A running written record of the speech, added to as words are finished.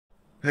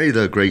Hey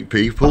there, great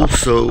people.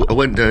 So I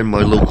went down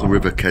my local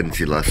River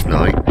Kensey last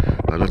night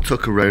and I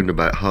took around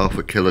about half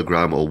a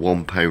kilogram or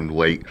 1 pound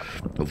weight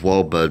of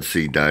wild bird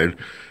seed down,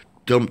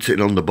 dumped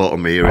it on the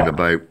bottom here in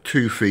about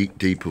 2 feet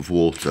deep of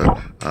water,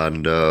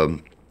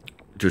 and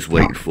just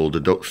waited for the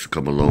ducks to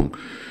come along.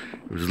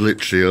 It was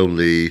literally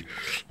only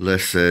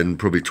less than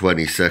probably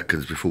 20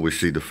 seconds before we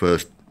see the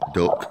first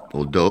duck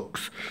or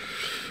ducks.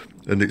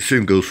 And it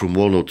soon goes from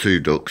one or two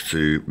ducks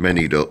to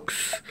many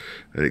ducks.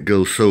 And it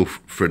goes so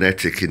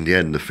frenetic in the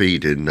end, the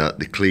feeding, that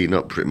they clean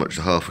up pretty much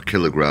a half a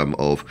kilogram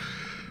of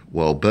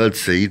wild bird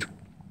seed,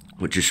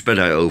 which is spread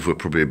out over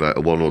probably about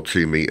a 1 or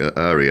 2 metre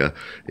area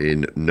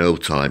in no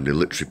time. They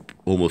literally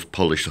almost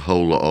polish the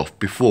whole lot off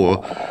before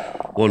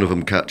one of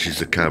them catches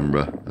the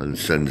camera and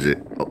sends it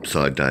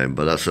upside down,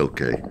 but that's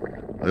okay.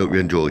 I hope you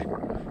enjoy.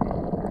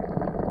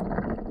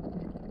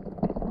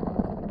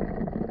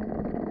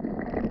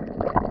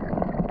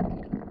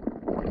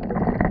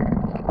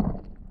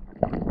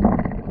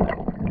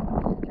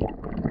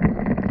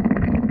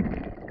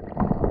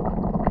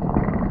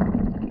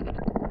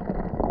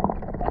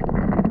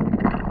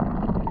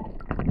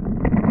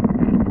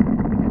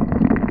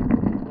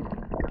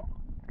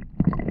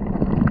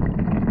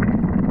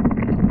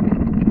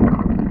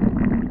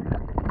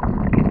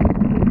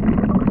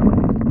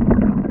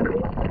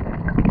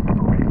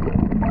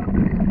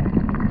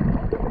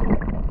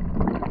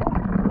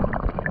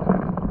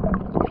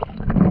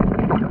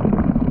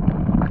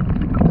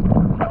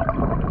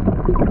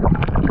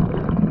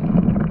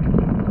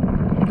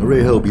 I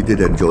really hope you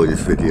did enjoy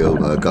this video,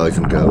 guys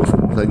and girls.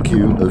 Thank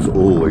you as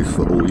always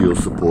for all your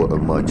support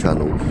on my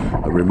channel,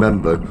 and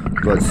remember, if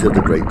you'd like to see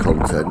other great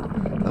content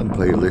and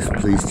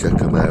playlists, please check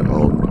them out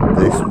on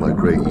this, my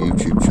great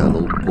YouTube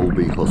channel, Paul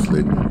B.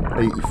 Hustlin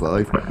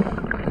 85.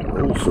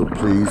 And also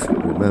please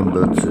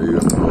remember to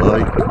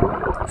like,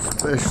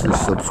 especially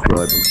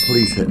subscribe, and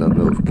please hit that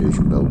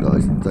notification bell,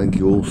 guys. Thank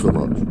you all so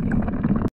much.